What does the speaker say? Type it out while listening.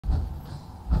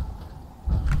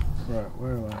Right,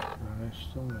 where am I? I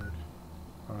still need.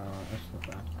 Alright, that's not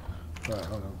bad. Right,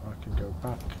 hold on, I can go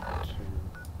back to.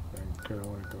 Then go. I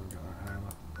want to go and get that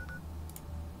hammer.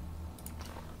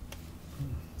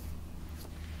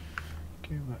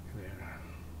 Go back there.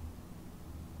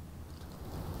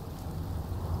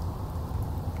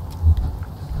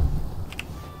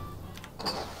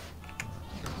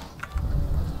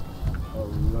 Oh,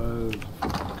 loads of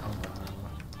fucking combat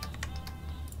armor.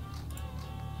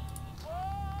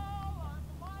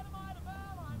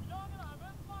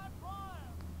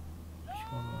 Which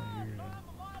one am I using?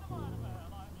 Ooh,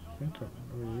 I think I've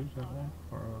never used that one.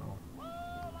 Or that one.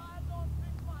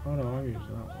 Oh no, I've used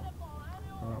that one.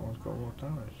 And that one's got more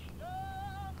damage.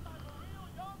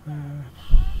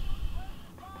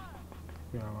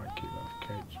 Yeah, I might keep that for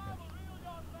Kate Smith.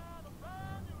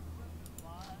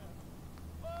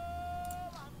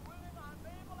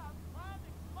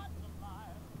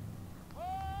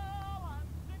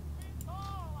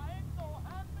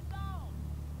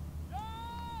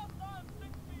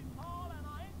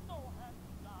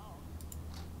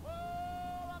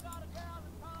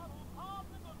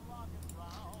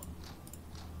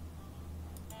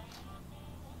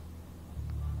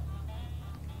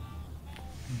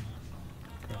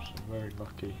 Very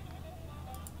lucky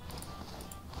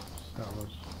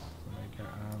sellers when they get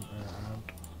armed.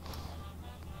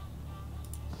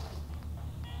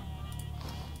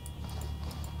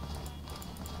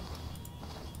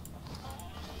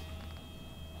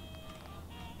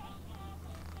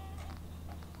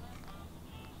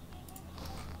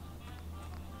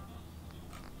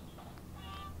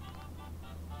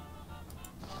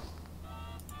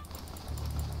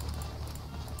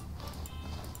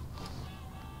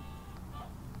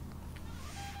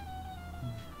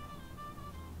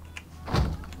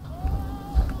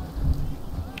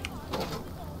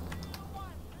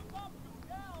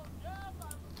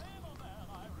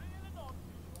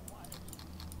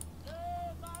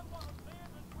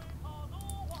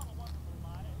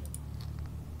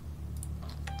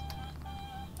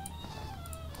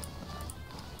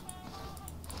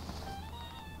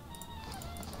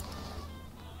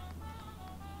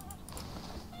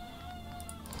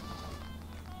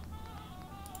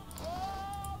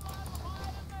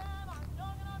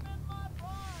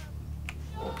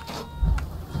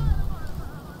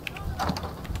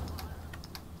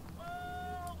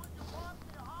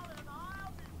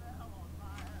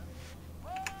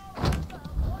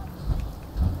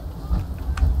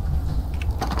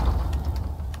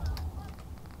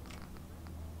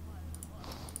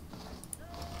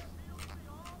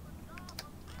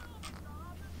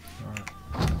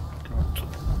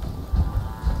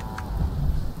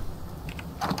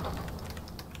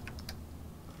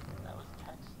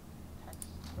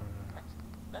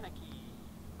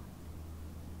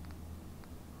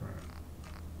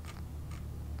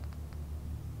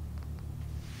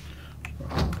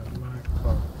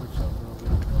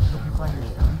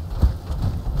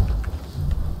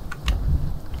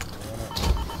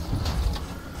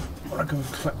 I can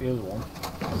collect the other one.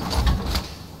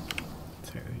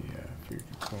 Take the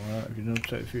fusion core out. If you don't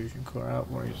take the fusion core out,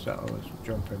 when you settle, let's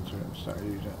jump into it and start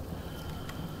using it.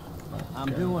 Okay.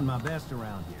 I'm doing my best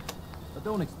around here, but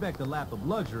don't expect a lap of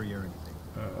luxury or anything.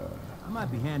 I might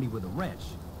be handy with a wrench,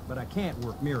 but I can't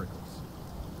work miracles.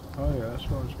 Oh yeah, that's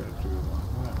what I was going to do.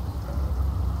 Right.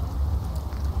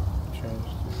 Change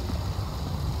to.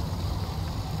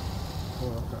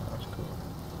 Oh, okay, that's cool.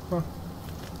 Huh.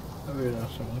 That'd be a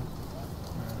nice one.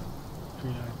 3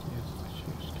 ideas to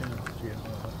choose. Can I do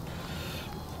that?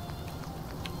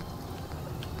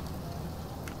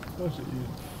 What's it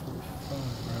using? 45,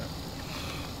 right?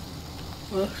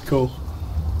 Well, that's cool.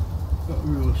 That'd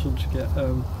be awesome to get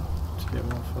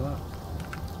one for that.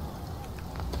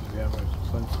 The ammo is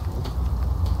plentiful.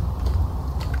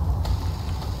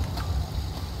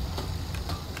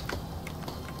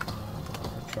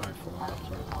 I'll try for that.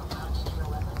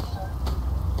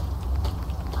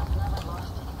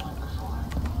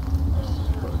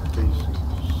 Got a decent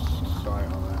sight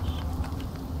on this.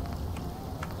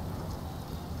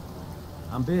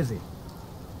 I'm busy.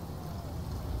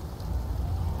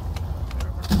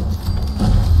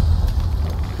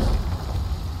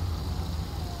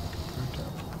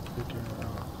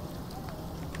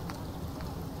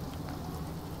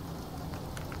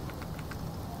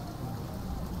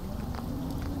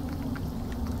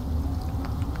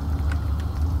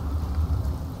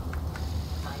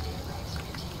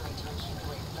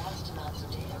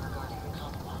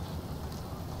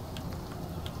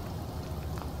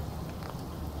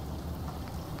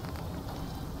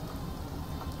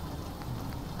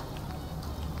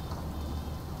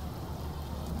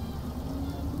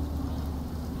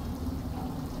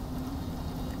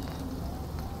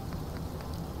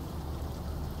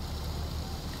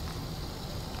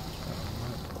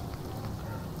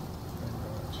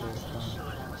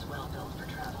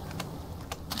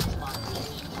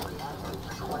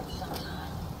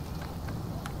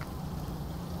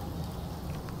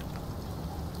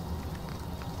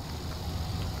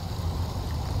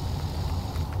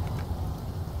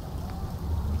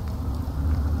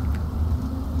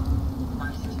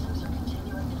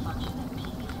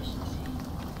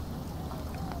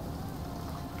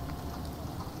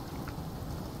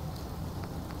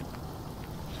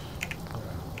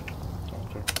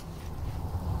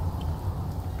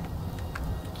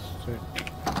 think.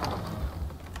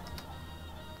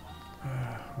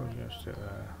 We'll just do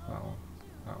that one.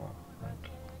 That one. Right.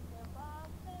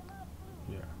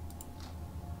 Yeah.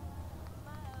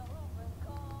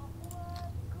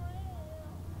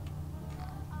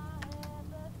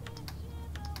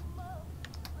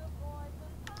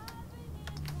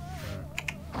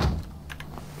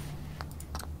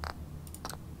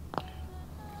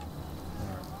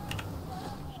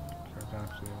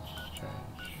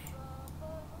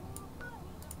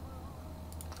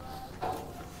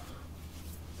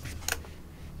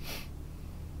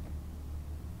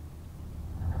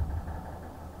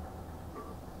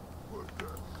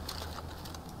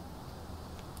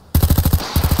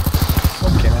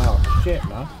 Fucking hell, shit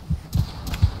man.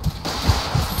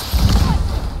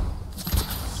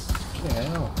 Fucking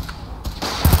hell.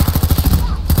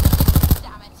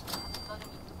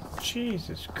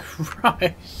 Jesus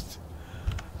Christ.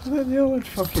 And then the old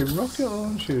fucking rocket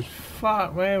launchers.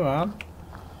 Fuck me man.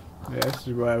 Yeah, this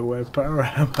is where we're power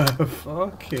hammer.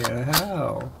 Fucking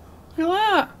hell. Look at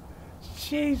that.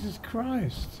 Jesus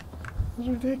Christ. That's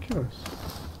ridiculous.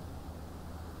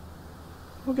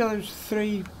 Look at those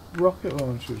 3 rocket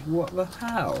launchers. What the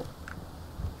hell?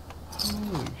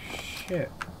 Holy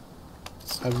shit.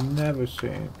 I've never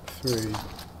seen 3.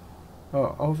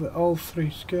 Oh, all 3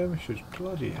 skirmishers.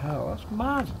 Bloody hell, that's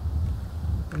mad.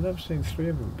 I've never seen 3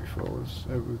 of them before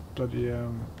with bloody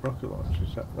rocket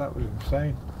launchers. That was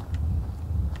insane.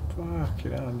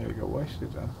 Fucking hell, I nearly got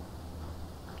wasted then.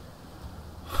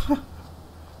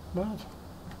 Mad.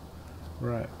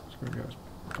 Right, let's go get this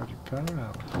bloody power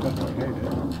out. Definitely need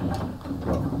it.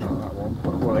 Well, not that one,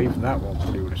 but well, even that one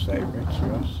probably would have saved me, to be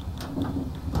honest.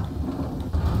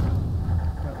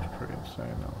 That was pretty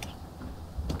insane, that was.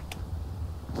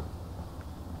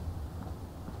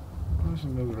 There's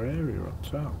another area on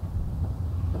top.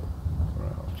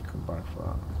 Right, I'll have to come back for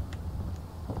that.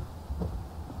 I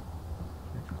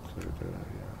think I cleared it,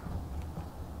 yeah.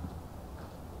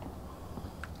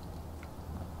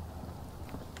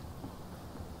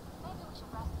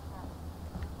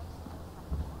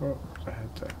 Oh, there's a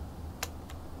head there.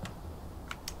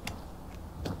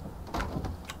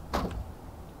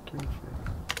 Do it for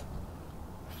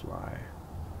a fly.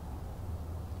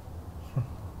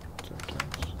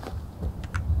 Sometimes.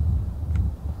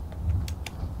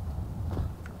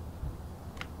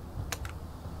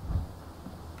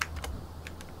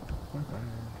 Bye-bye.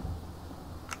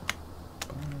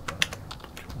 Bye-bye.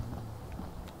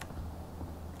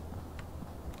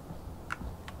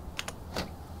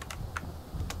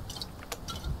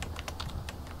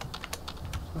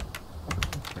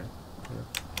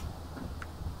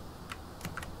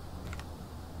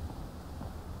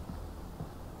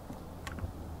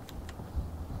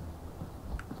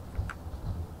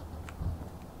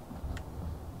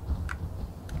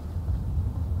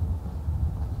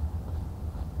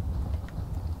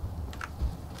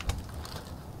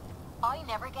 I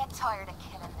never get tired of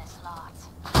killing this lot.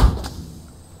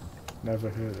 Never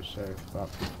heard her say that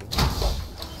before.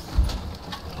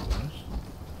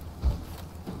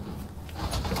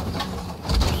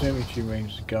 Assuming she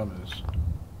means gunners.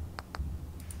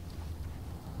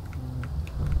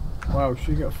 Wow,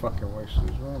 she got fucking wasted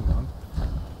as well, man.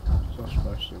 She's not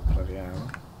supposed to have bloody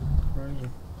armor. Crazy.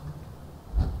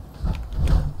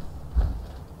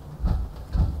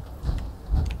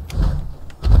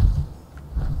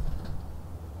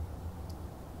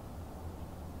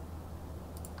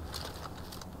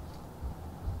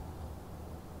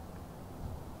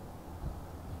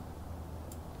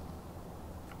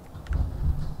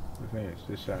 The thing is,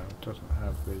 this arm doesn't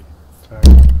have the tag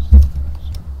on and stuff on it,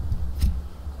 so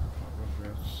I won't be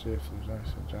able to see if there's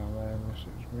anything down there unless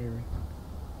it was moving.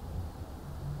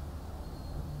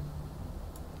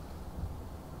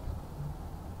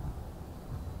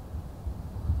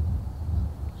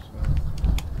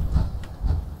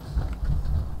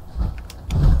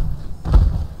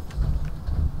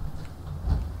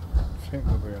 I think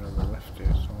there'll be another left here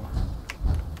somewhere.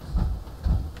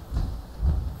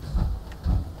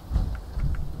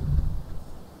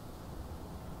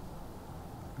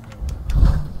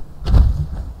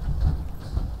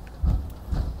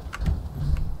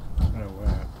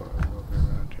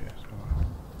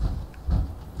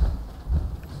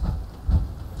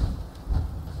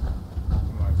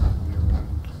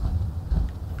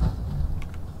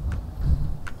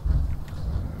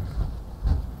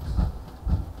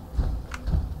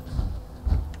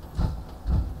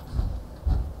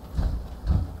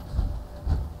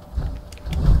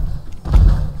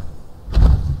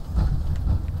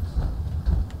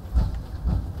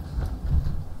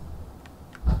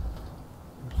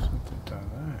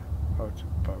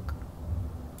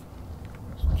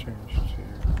 change to...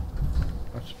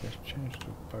 Let's just change the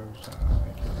bows out, I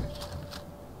think it is.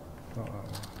 Not that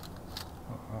one.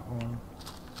 Not that one.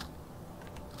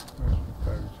 Where's the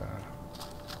bows out?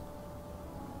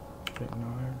 Is it 9?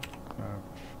 No.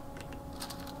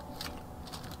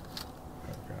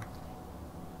 There we go.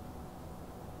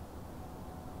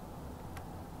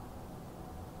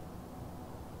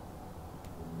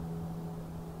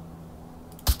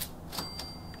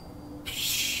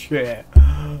 Shit!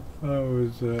 That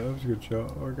was a good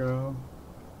shot. Okay.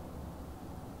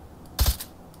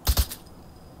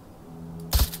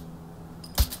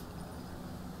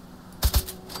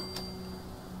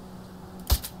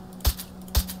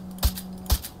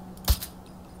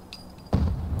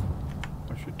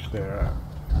 I should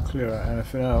clear out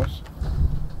anything else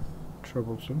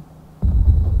troublesome.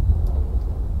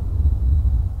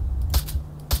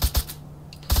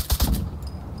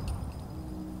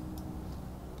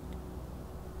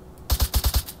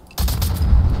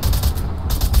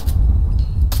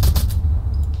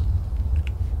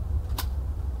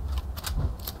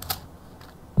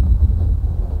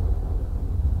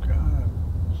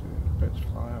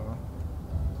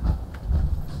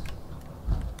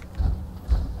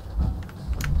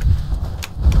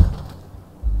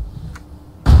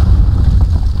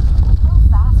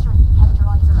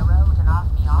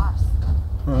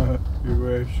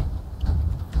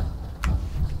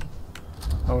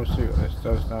 I want to see what this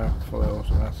does now, fully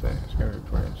automatic. It's going to be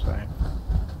pretty insane.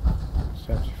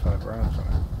 75 rounds on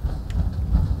it.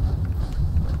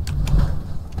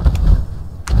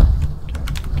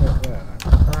 Get there now.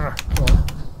 Ah, come on.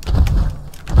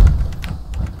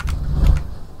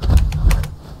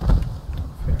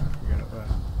 I think I can get up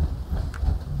there.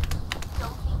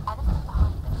 Don't leave anything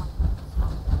behind that might be useful.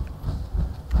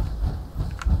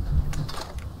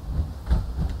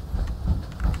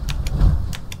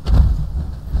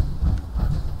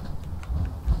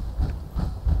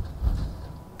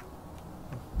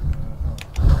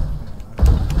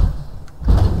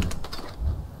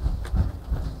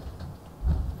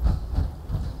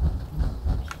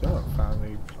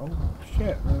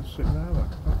 Shit, there's sitting there.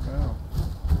 Fucking hell.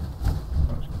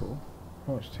 That's cool.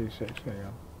 Oh, it's T6, there you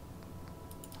go.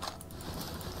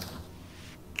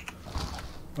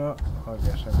 Well, I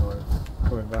guess I'm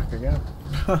coming back again.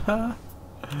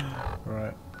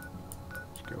 Right.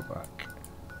 Let's go back.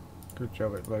 Good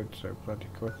job it loads so bloody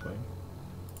quickly.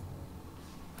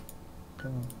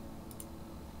 Come on.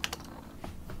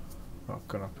 Oh, I've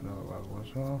gone up another level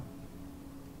as well.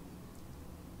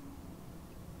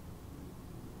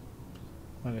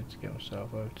 I need to get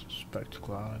myself over to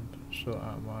Spectacle Island and sort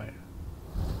out my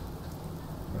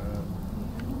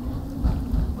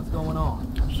What's going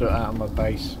on? sort out my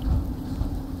base.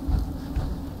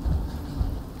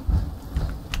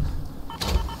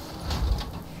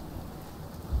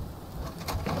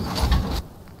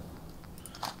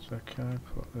 So can I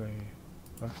put the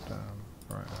left arm,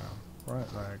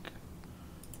 right leg,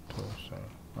 torso,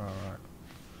 alright.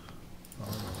 I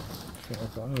think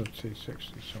I've got another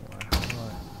T60 somewhere.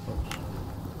 Right, oops.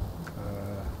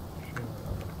 Should have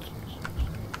another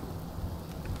T60.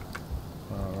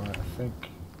 Alright, I think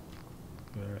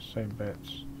they're the same bits.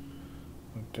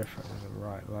 Different with the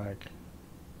right leg.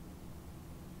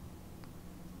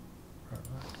 Right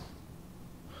leg.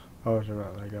 Oh, there's a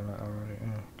right leg on that already.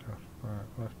 Oh, God. Right,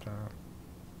 left arm.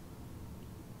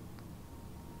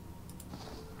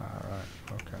 Alright,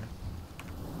 okay.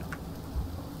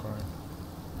 Great.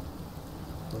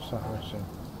 What's that missing?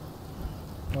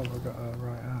 Oh, we've got a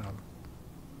right arm.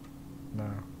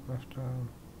 No, left arm.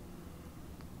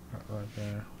 Right leg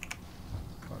there.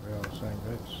 Might be all the same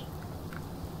bits.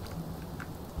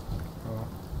 Oh.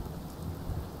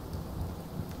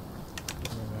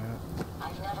 Give me that.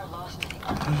 I've never lost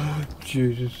any.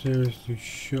 Jesus, seriously,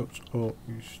 shut up,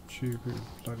 you stupid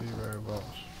bloody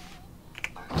robots.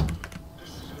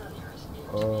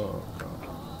 Oh, God.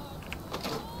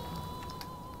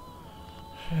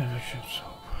 Yeah, I should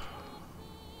stop.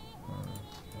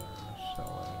 Yeah,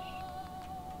 sell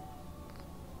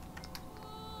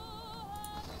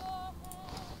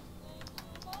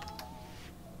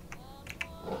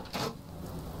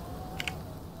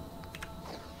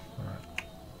Right.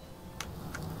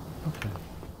 Okay.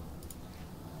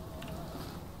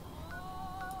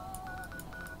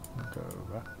 I'll go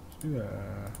back to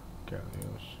there. Get the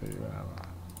see where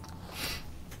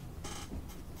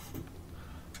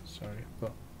sorry,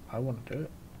 but I want to do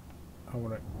it. I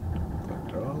want to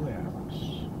collect all the atoms.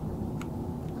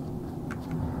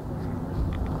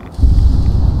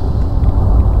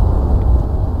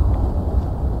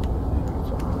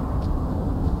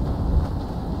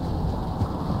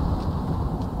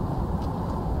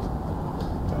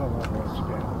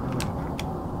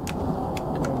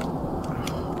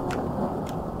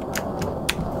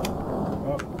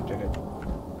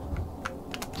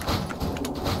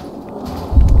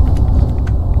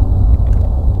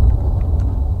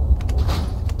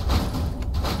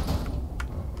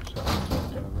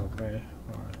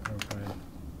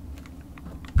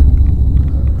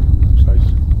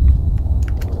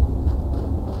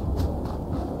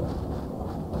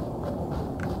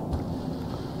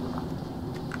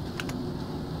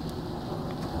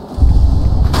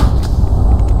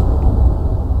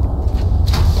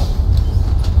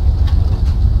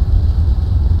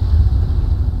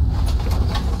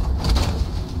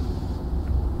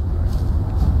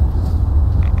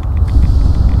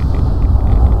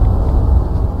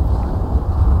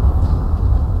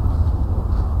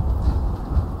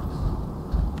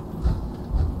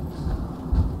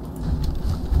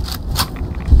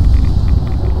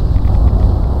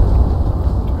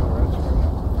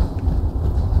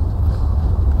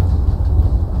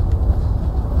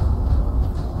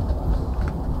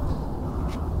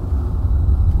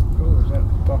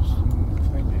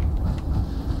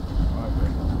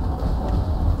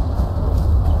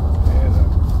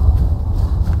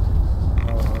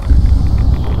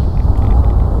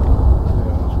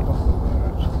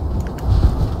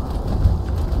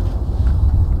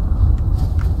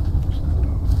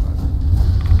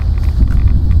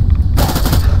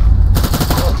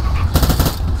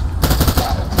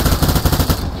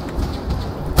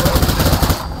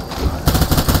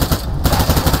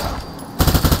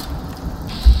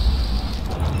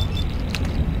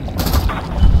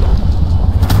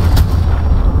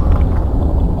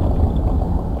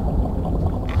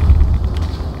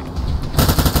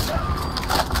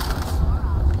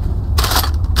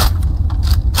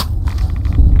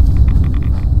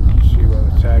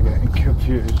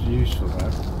 is useful now.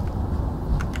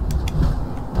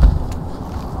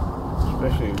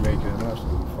 Especially making a nice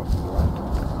little fucking land.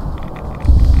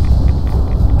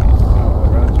 Wow, the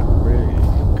rounds are really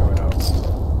going up.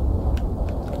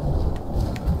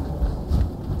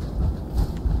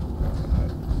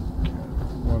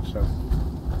 Once I've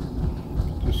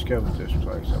discovered this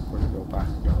place, I'll probably go back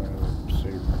and get one of them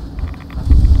soon.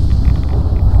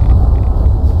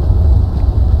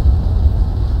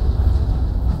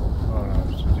 Oh no,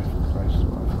 it's a different place to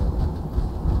what I thought.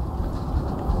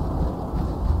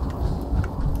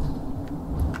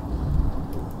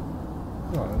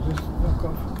 Oh, is this not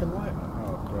got a fucking light on?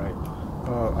 Oh, great.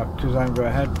 Oh, because I haven't got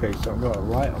a headpiece, so I've got a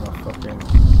light on my fucking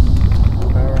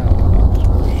power out. That's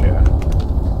bullshit. Alright.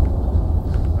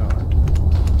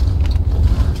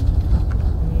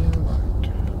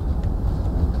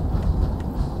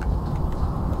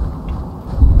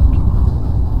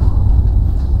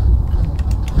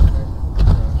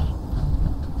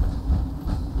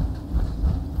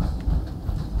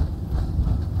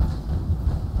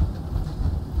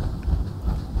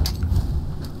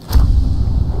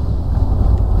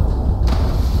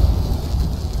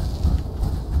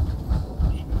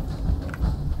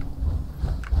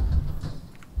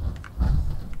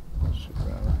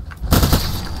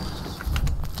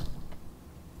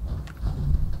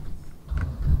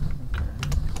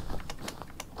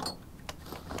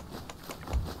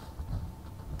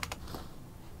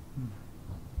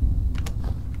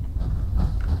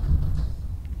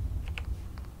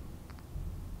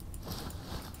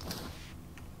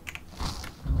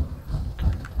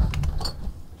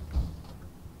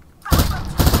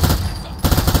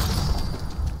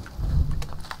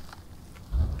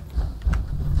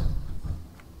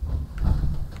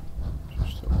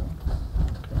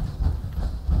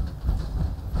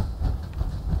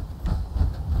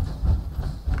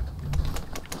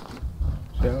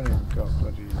 See, I haven't even got a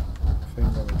bloody thing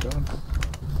on the gun.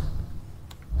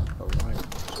 A light.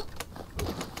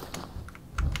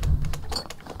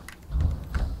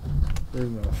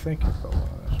 Even though I think I've got one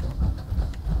on this one.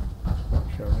 It's not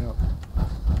showing up.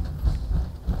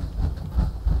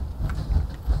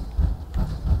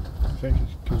 I think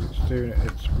it's because it's doing it,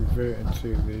 it's reverting to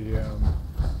the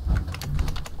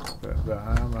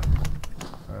armour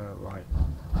light.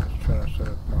 It's trying to sort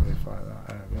of modify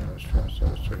that, you know, it's trying to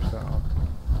sort of switch that on.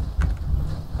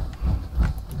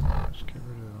 Let's get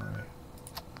rid of my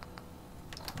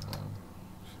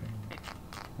thing,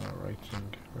 rating,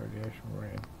 radiation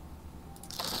rating.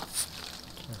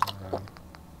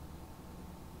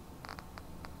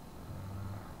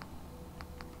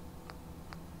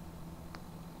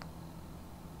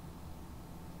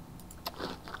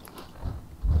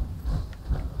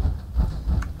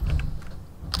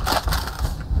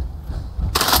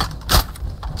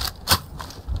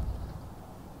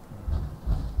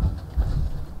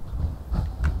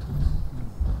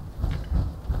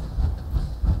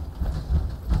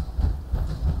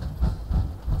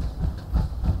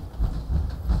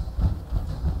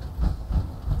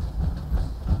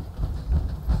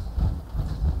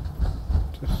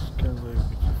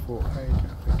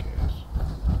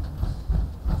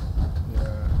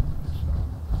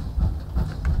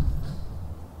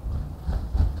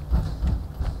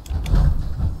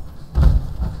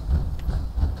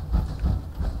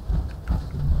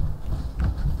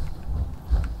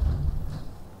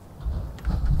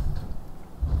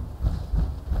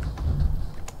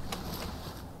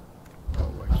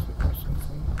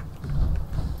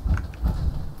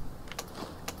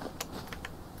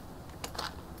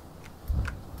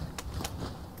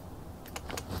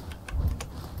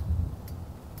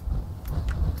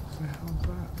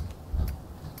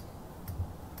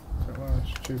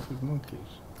 Stupid monkeys.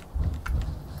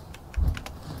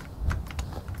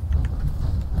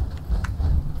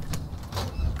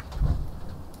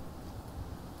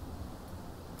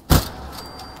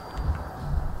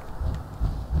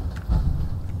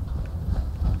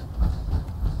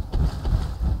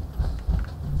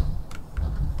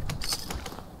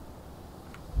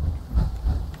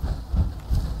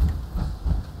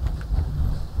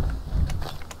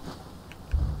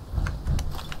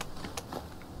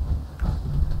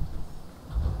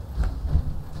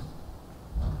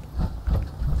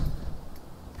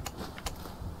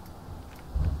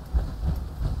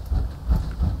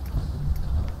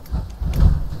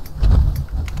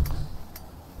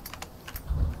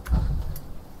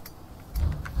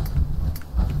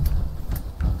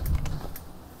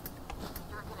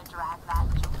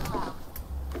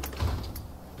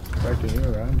 Dragging you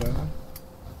around, don't I?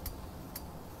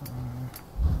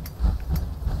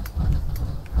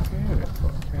 I hear it,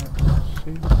 but I can't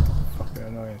see the fucking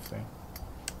annoying thing.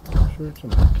 Sure it's a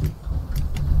monkey.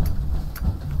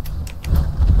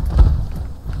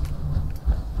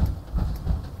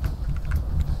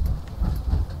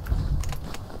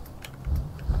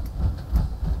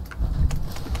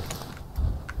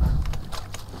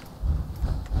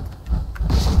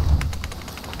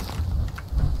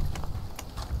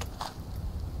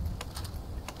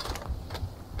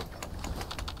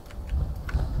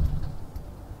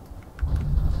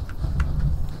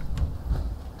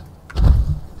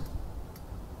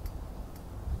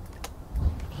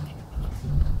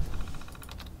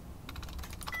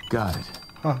 Got it.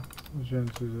 Huh, what's the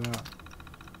answer to that?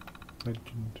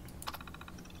 Legend.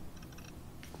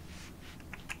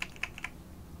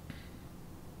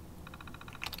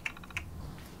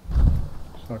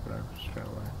 It's not gonna open straight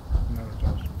away. No, it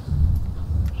does.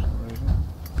 For some reason.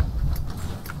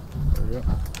 There we go.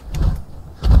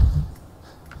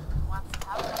 Wants to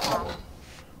help with that.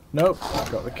 Nope,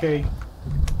 got the key.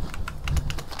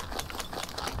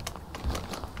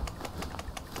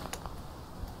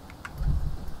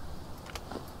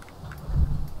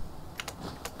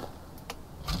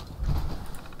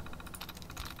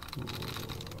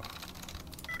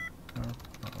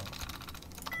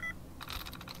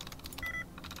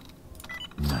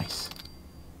 Nice.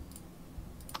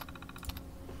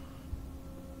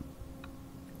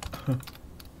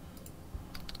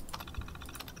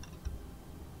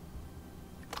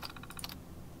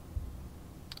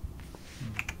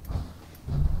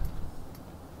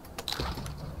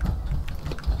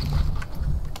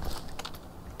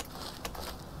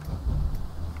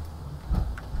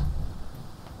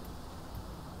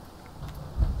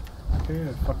 Okay,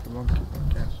 the fucking monkey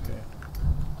gets here.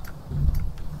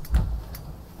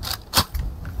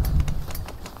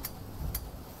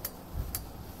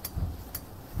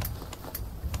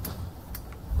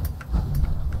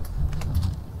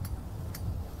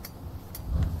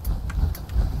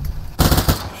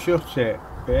 Shut it,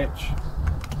 bitch.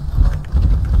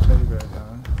 Teddy bear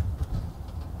down.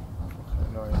 Fucking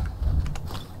annoying.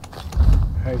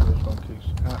 I hate those monkeys.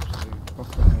 Absolutely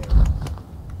fucking hate them.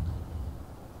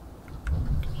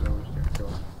 Monkeys always get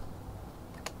killed.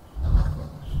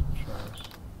 Let's try this.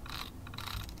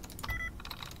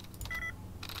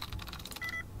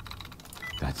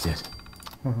 That's it.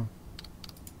 Oh.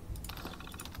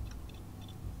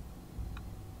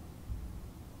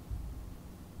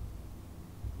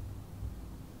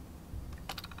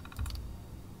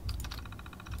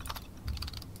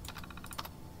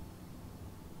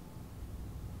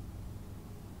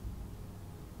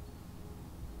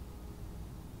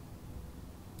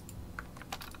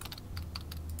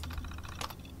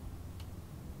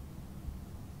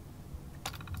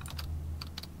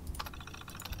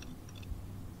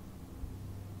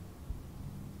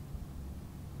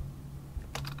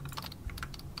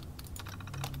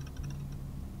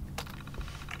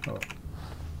 Oh,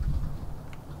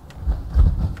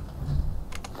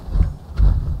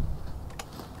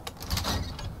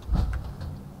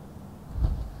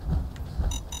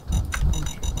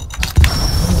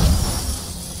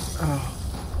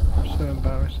 so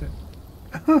embarrassing.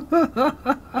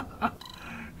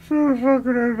 So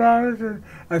fucking embarrassing.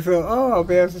 I thought, oh, I'll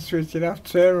be able to switch it off,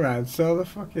 turn around, saw the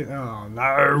fucking, oh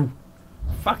no!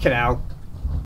 Fucking hell.